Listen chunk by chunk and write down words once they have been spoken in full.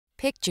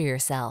Picture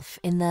yourself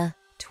in the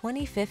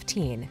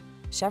 2015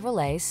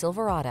 Chevrolet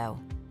Silverado.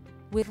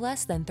 With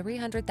less than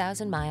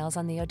 300,000 miles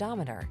on the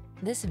odometer,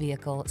 this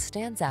vehicle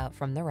stands out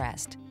from the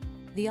rest.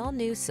 The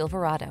all-new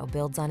Silverado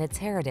builds on its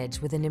heritage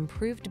with an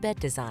improved bed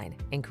design,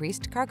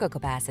 increased cargo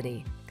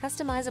capacity,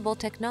 customizable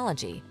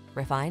technology,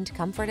 refined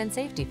comfort and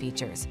safety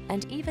features,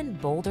 and even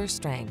bolder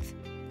strength.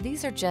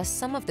 These are just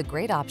some of the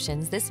great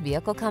options this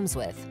vehicle comes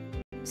with: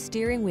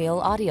 steering wheel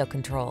audio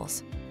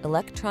controls,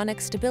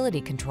 electronic stability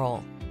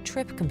control,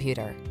 trip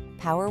computer,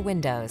 power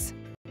windows,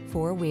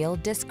 four-wheel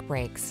disc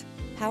brakes,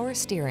 power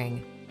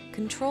steering.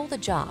 Control the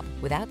job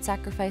without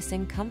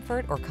sacrificing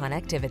comfort or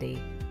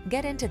connectivity.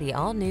 Get into the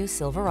all-new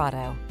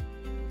Silverado.